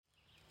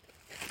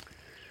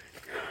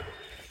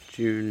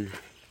June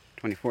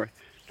 24th,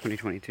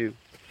 2022.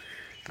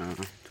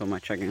 Told my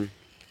check-in.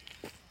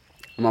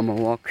 I'm on my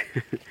walk.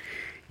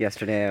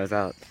 Yesterday I was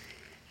out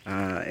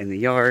in the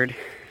yard,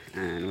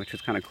 and which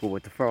was kind of cool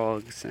with the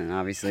frogs. And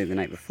obviously the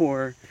night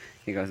before,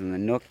 I think I was in the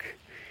nook,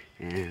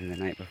 and the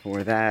night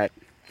before that,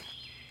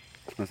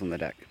 I was on the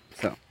deck.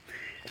 So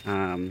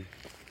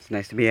it's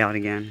nice to be out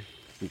again.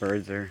 The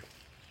birds are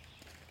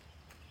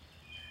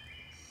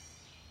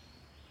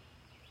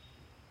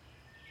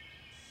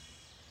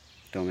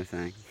doing their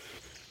thing.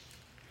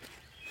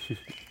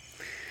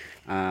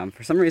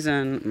 For some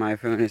reason, my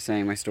phone is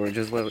saying my storage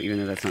is low, even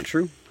though that's not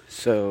true.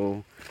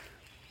 So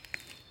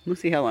we'll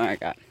see how long I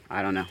got.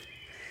 I don't know.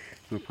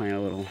 We're playing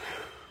a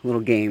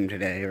little game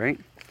today, right?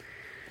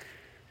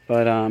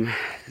 But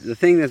the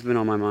thing that's been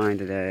on my mind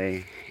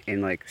today,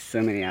 in like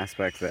so many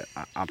aspects, that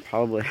I'll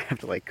probably have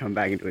to like come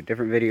back into a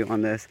different video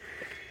on this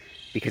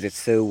because it's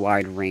so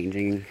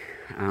wide-ranging.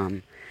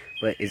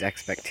 But is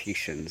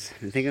expectations.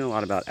 I've been thinking a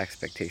lot about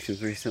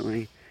expectations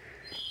recently.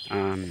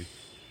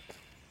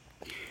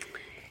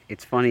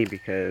 It's funny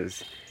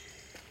because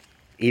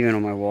even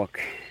on my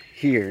walk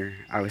here,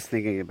 I was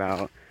thinking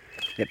about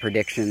that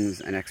predictions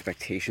and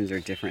expectations are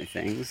different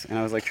things. And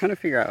I was like trying to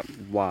figure out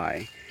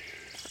why,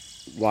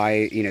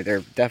 they're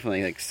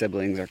definitely like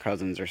siblings or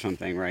cousins or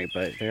something, right?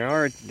 But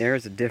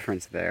there's a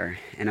difference there.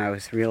 And I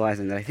was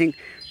realizing that I think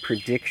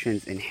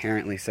predictions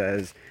inherently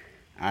says,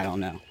 I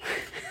don't know,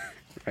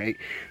 right?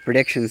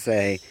 Predictions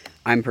say,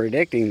 I'm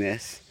predicting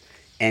this.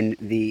 And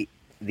the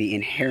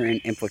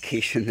inherent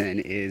implication then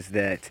is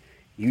that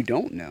you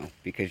don't know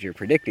because you're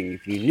predicting.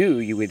 If you knew,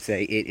 you would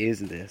say, it is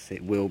this,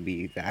 it will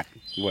be that,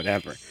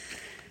 whatever.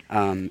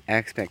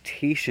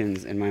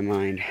 Expectations in my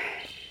mind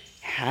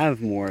have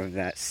more of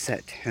that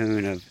set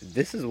tone of,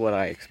 this is what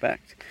I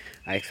expect.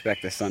 I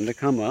expect the sun to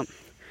come up,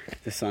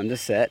 the sun to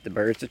set, the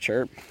birds to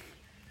chirp.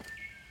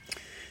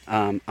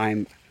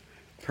 I'm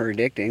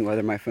predicting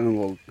whether my phone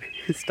will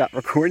stop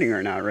recording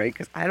or not, right?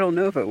 Because I don't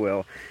know if it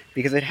will,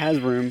 because it has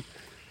room,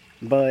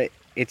 but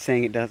it's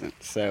saying it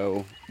doesn't.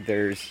 So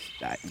there's,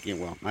 I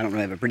don't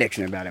really have a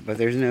prediction about it, but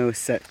there's no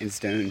set in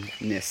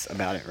stoneness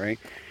about it, right?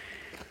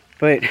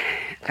 But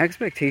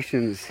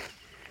expectations,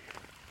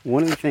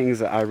 one of the things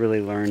that I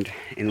really learned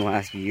in the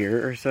last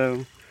year or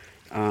so,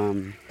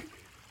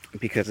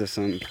 because of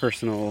some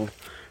personal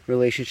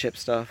relationship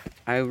stuff,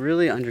 I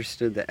really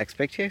understood that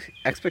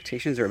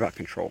expectations are about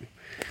control.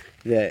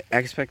 That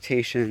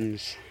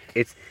expectations,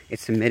 it's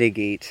to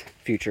mitigate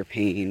future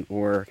pain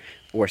or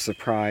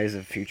surprise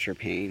of future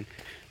pain.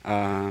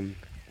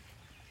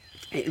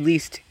 At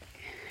least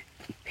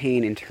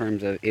pain in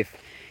terms of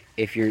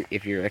if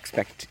you're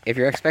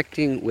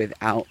expecting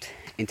without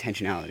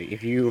intentionality.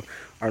 If you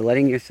are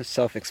letting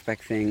yourself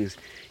expect things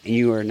and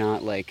you are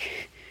not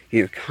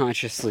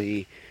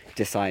consciously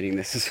deciding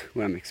this is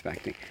what I'm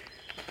expecting.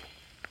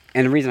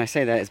 And the reason I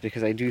say that is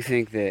because I do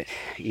think that,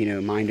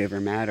 mind over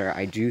matter,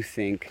 I do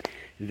think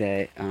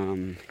that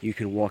you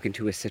can walk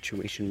into a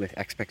situation with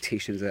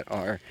expectations that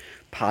are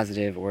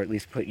positive, or at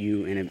least put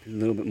you in a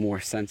little bit more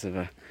sense of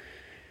a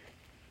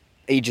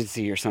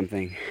agency or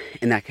something,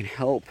 and that can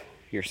help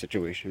your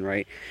situation,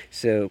 right?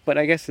 So, but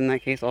I guess in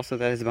that case also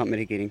that is about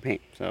mitigating pain.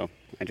 So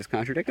I just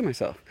contradicted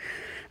myself.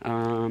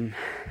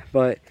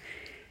 But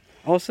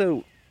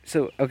also,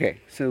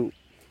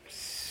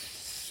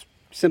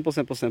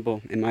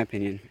 simple, in my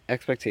opinion,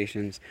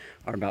 expectations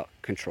are about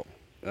control.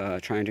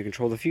 Trying to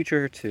control the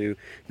future to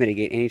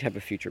mitigate any type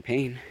of future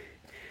pain.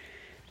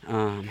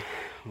 Hold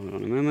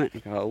on a moment, I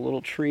got a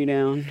little tree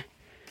down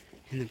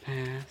in the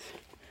path.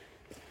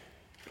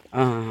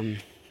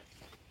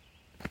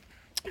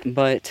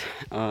 But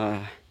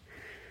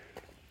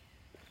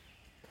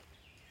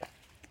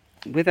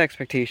with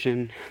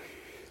expectation,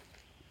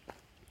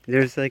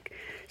 there's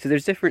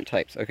different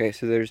types. Okay,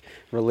 so there's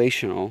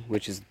relational,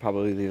 which is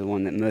probably the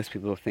one that most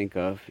people think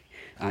of,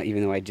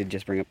 even though I did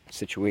just bring up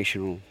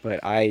situational, but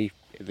I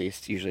at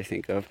least usually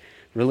think of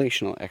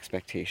relational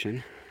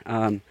expectation.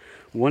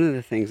 One of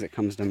the things that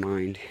comes to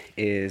mind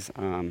is,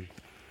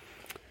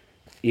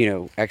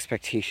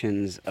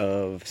 expectations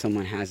of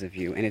someone has of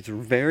you. And it's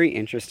very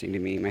interesting to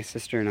me. My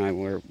sister and I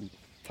were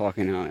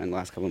talking in the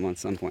last couple of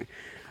months at some point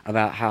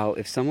about how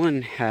if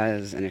someone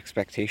has an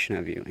expectation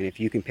of you, and if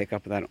you can pick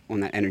up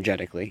on that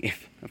energetically,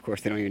 if, of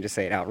course, they don't even just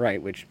say it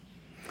outright, which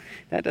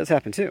that does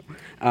happen too.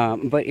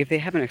 But if they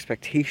have an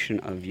expectation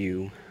of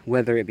you,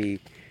 whether it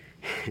be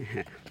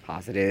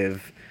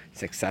positive,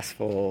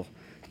 successful,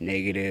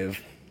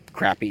 negative,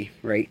 crappy,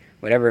 right?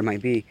 Whatever it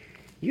might be,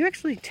 you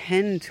actually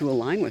tend to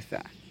align with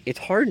that. It's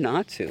hard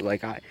not to.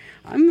 Like,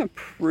 I'm a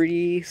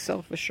pretty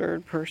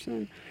self-assured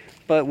person,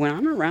 but when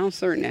I'm around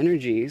certain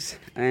energies,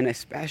 and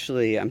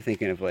especially I'm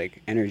thinking of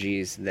like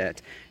energies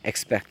that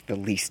expect the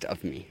least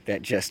of me,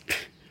 that just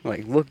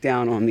like look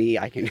down on me,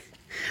 I can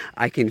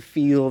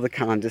feel the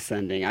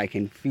condescending, I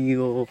can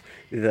feel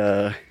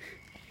the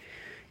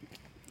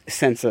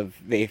sense of,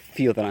 they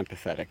feel that I'm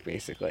pathetic,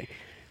 basically.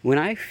 when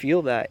I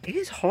feel that, it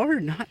is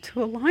hard not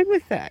to align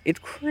with that. It's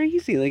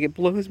crazy. Like, it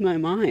blows my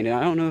mind. And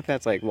I don't know if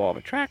that's like law of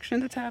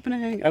attraction that's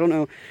happening. I don't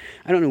know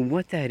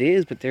what that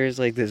is, but there's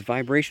like this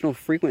vibrational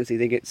frequency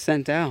that gets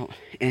sent out,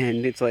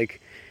 and it's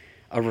like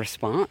a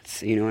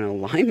response, an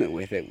alignment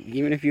with it,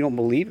 even if you don't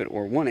believe it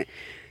or want it.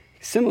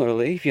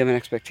 Similarly, if you have an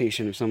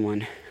expectation of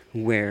someone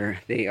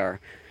where they are,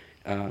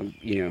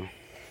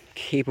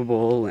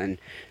 capable and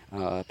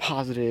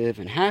positive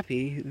and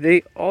happy,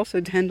 they also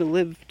tend to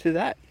live to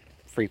that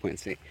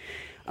frequency.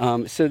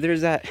 So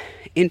there's that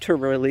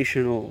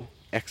interrelational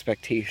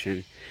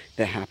expectation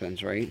that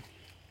happens, right?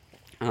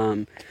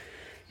 And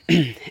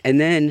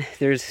then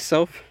there's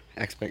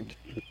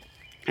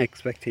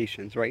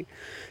expectations, right?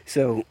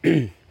 So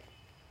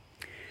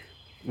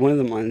one of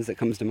the ones that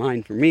comes to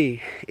mind for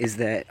me is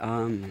that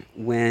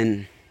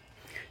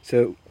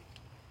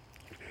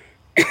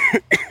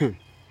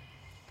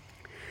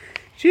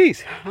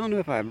Jeez, I don't know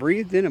if I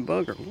breathed in a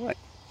bug or what.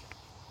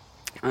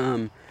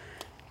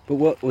 But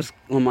what was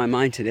on my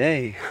mind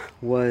today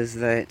was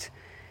that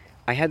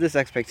I had this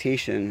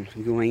expectation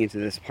going into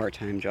this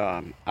part-time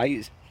job.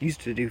 I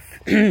used to do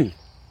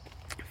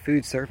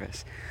food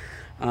service,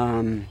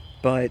 and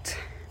then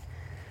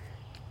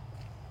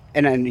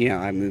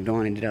I moved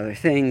on and did other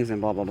things and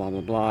blah blah blah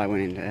blah blah. I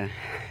went into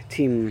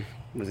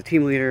was a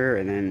team leader,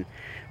 and then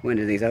went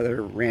to these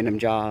other random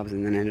jobs,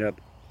 and then ended up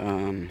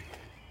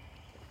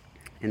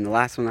in the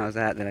last one I was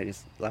at that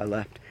I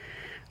left.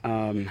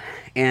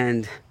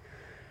 And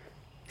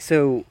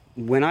so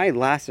when I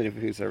last did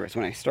food service,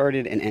 when I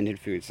started and ended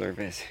food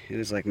service, it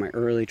was like my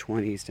early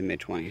 20s to mid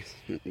 20s,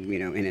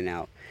 in and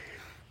out.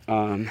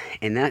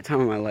 And that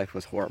time of my life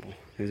was horrible.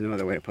 There's no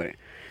other way to put it.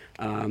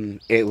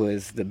 It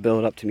was the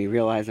build up to me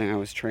realizing I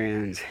was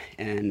trans,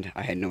 and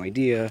I had no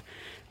idea.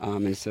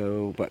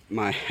 But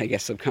I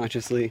guess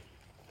subconsciously,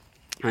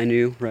 I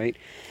knew, right?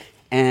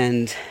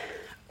 And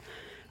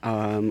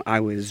I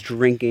was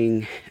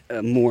drinking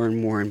more and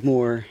more and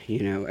more,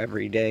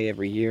 every day,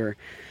 every year.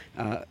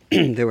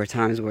 There were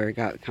times where it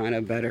got kind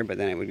of better, but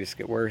then it would just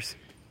get worse.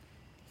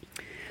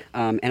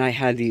 And I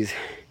had these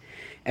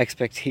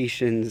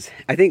expectations.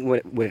 I think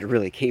what it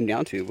really came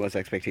down to was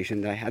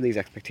expectations. I had these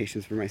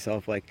expectations for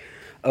myself, like,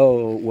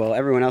 oh, well,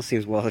 everyone else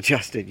seems well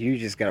adjusted. You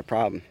just got a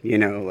problem,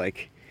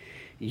 like,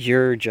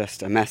 you're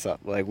just a mess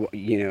up. Like,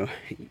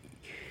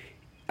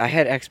 I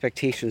had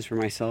expectations for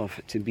myself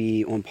to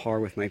be on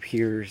par with my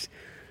peers,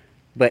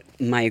 but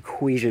my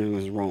equation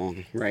was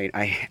wrong, right?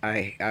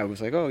 I was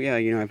like, oh yeah,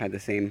 I've had the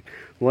same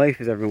life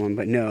as everyone,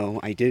 but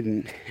no, I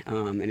didn't.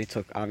 And it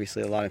took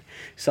obviously a lot of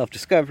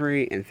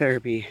self-discovery and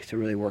therapy to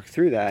really work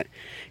through that.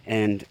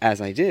 And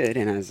as I did,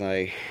 and as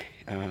I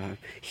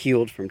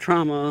healed from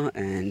trauma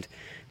and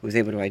was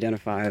able to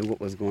identify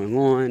what was going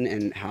on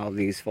and how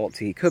these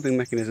faulty coping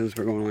mechanisms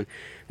were going on,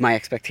 my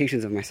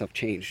expectations of myself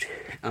changed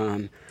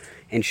and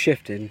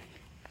shifted.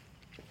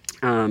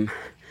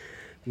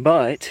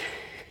 But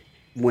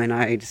when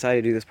I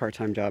decided to do this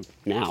part-time job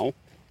now,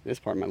 this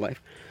part of my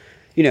life,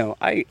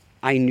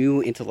 I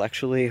knew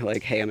intellectually,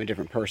 like, hey, I'm a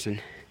different person.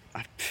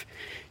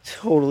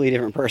 Totally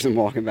different person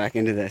walking back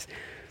into this.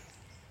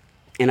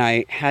 And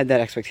I had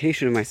that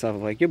expectation of myself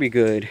of like, you'll be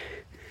good.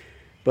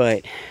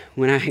 But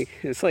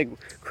it's like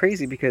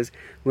crazy, because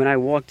when I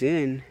walked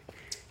in,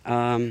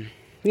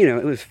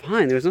 it was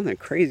fine. There was nothing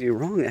crazy or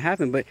wrong that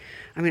happened. But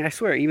I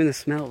swear, even the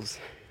smells,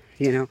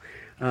 the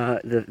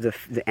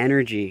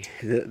energy,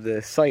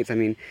 the sights.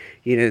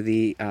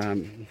 The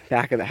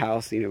back of the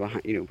house,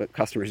 behind, but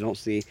customers don't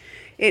see.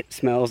 It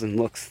smells and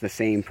looks the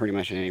same pretty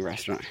much in any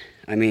restaurant.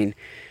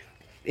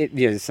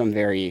 There's some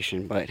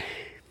variation, but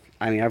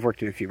I've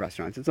worked in a few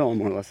restaurants. It's all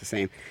more or less the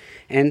same,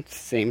 and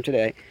same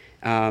today.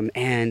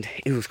 And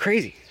it was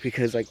crazy,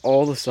 because like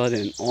all of a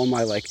sudden, all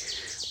my like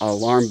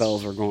alarm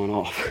bells were going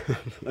off.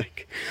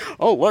 Like,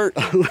 alert,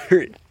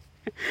 alert!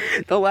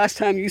 The last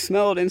time you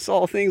smelled and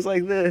saw things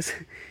like this,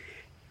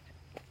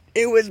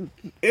 it was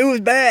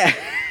bad.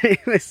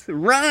 It was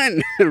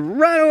run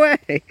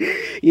away,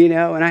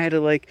 and I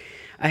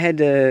had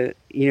to,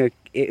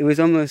 it was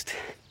almost,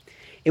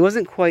 it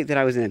wasn't quite that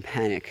I was in a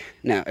panic.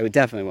 No, it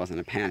definitely wasn't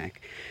a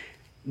panic.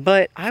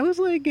 But I was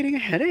like getting a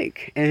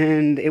headache,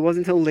 and it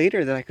wasn't until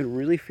later that I could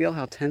really feel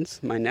how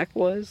tense my neck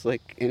was,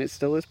 like, and it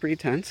still is pretty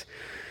tense.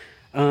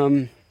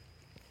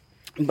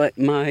 But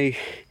my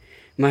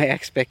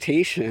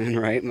expectation,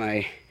 right,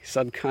 my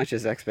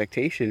subconscious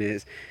expectation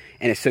is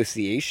an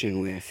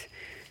association with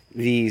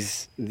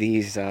these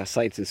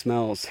sights and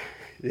smells.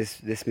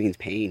 This means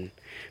pain.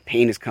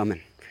 Pain is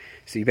coming,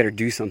 so you better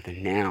do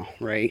something now,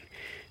 right?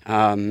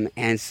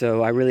 And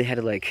so I really had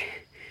to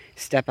like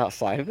step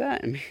outside of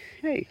that and be,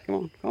 hey, come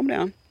on, calm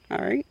down. All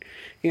right,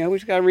 we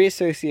just gotta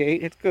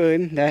reassociate. It's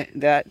good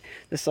that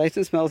the sights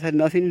and smells had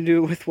nothing to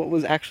do with what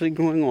was actually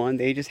going on.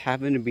 They just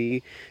happened to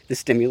be the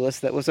stimulus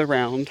that was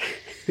around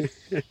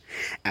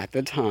at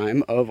the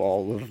time of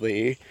all of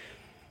the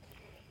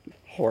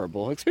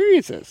horrible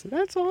experiences.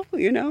 That's all,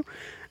 But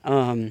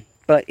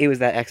But it was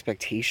that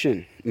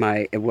expectation,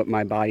 what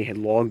my body had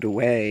logged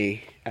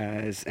away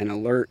as an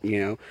alert,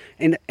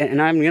 and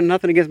I'm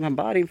nothing against my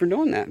body for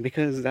doing that,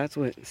 because that's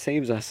what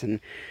saves us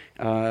and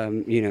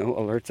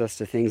alerts us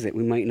to things that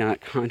we might not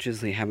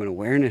consciously have an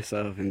awareness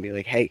of, and be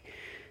like, hey,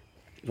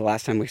 the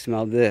last time we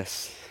smelled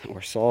this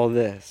or saw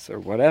this or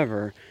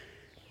whatever,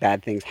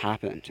 bad things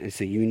happened, and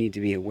so you need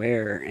to be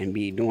aware and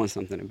be doing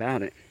something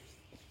about it.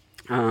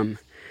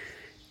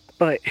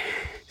 But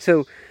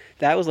so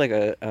that was like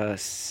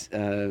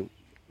a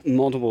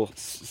multiple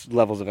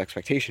levels of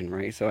expectation,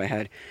 right? So I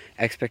had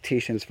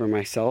expectations for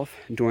myself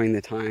during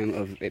the time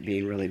of it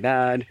being really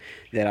bad,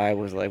 that I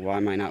was like, why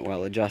am I not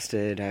well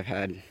adjusted? I've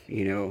had,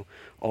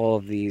 all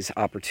of these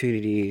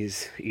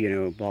opportunities,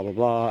 blah, blah,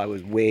 blah. I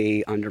was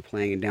way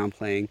underplaying and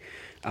downplaying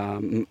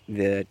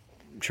the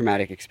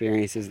traumatic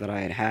experiences that I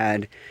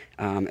had,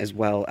 as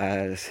well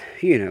as,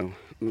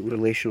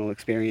 relational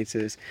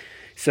experiences.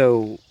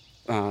 So,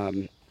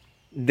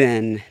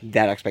 then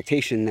that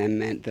expectation then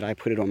meant that I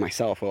put it on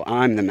myself. Well,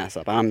 I'm the mess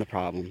up, I'm the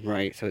problem,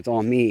 right? So it's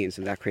all me, and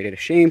so that created a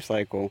shame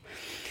cycle,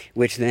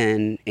 which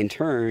then in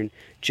turn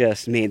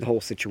just made the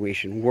whole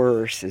situation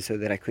worse, and so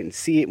that I couldn't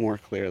see it more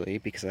clearly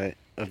because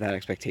of that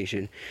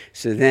expectation.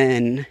 So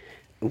then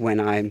when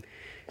I'm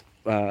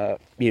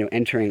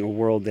entering a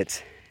world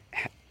that's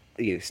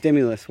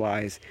stimulus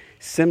wise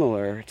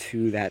similar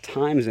to that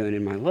time zone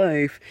in my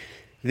life,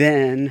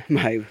 then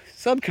my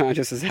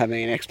subconscious is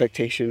having an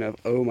expectation of,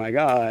 oh my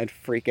God,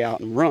 freak out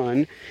and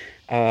run.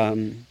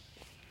 And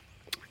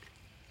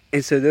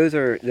so those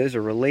are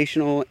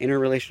relational,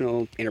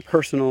 interrelational,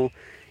 interpersonal,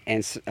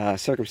 and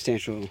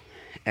circumstantial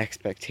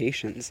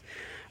expectations.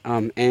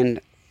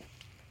 And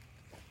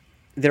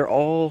they're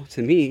all,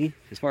 to me,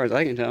 as far as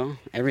I can tell,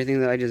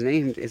 everything that I just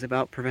named is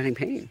about preventing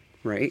pain,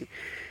 right?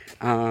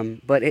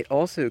 But it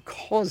also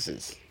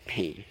causes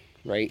pain,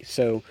 right?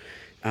 So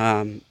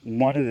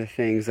one of the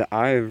things that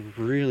I've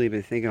really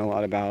been thinking a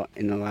lot about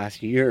in the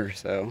last year or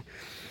so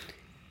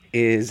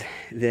is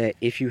that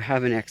if you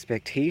have an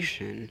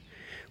expectation,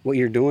 what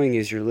you're doing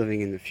is you're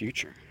living in the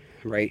future,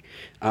 right?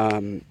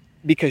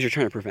 Because you're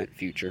trying to prevent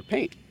future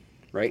pain,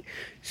 right?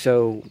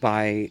 So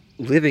by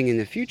living in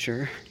the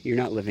future, you're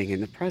not living in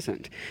the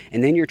present.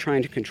 And then you're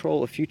trying to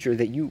control a future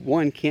that you,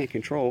 one, can't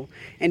control,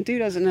 and two,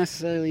 doesn't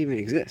necessarily even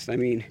exist. I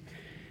mean,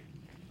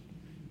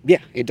 yeah,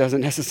 it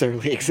doesn't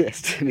necessarily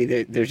exist. I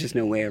mean, there's just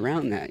no way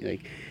around that.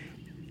 Like,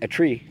 a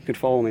tree could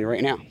follow me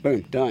right now.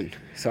 Boom, done.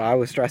 So I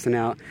was stressing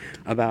out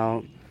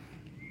about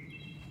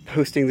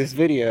posting this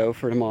video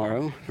for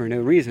tomorrow for no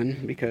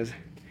reason, because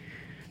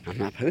I'm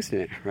not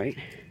posting it, right?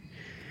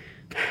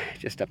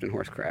 Just stepped in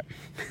horse crap.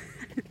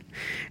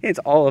 It's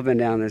all up and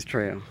down this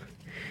trail.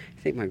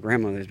 I think my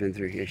grandmother's been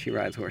through here. She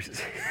rides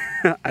horses.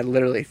 I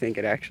literally think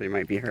it actually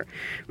might be her,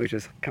 which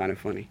is kind of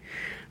funny.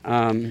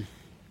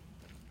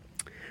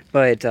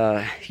 But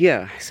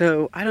yeah,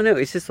 so I don't know.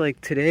 It's just like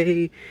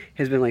today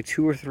has been like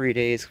 2 or 3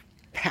 days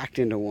packed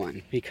into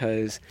one,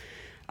 because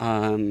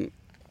I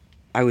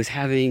was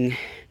having,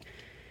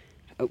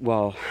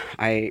 well,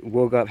 I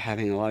woke up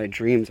having a lot of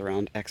dreams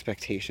around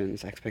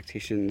expectations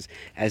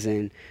as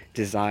in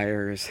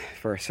desires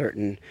for a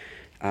certain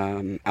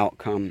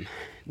outcome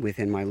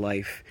within my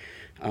life.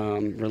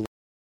 So,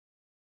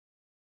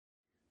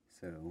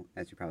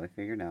 as you probably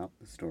figured out,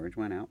 the storage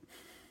went out.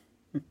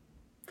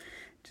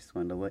 Just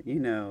wanted to let you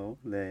know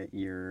that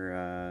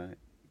your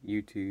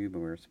YouTube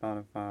or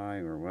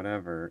Spotify or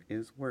whatever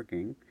is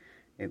working.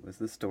 It was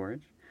the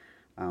storage.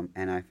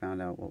 And I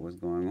found out what was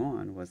going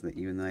on was that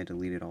even though I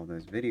deleted all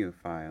those video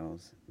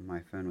files, my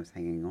phone was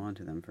hanging on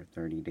to them for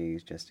 30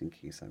 days just in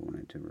case I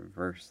wanted to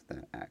reverse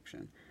that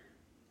action.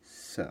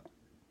 So,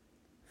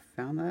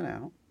 found that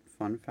out.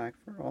 Fun fact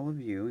for all of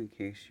you, in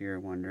case you're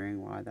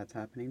wondering why that's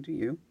happening to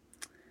you.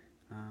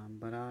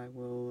 But I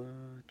will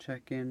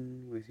check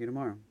in with you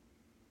tomorrow.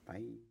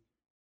 Bye.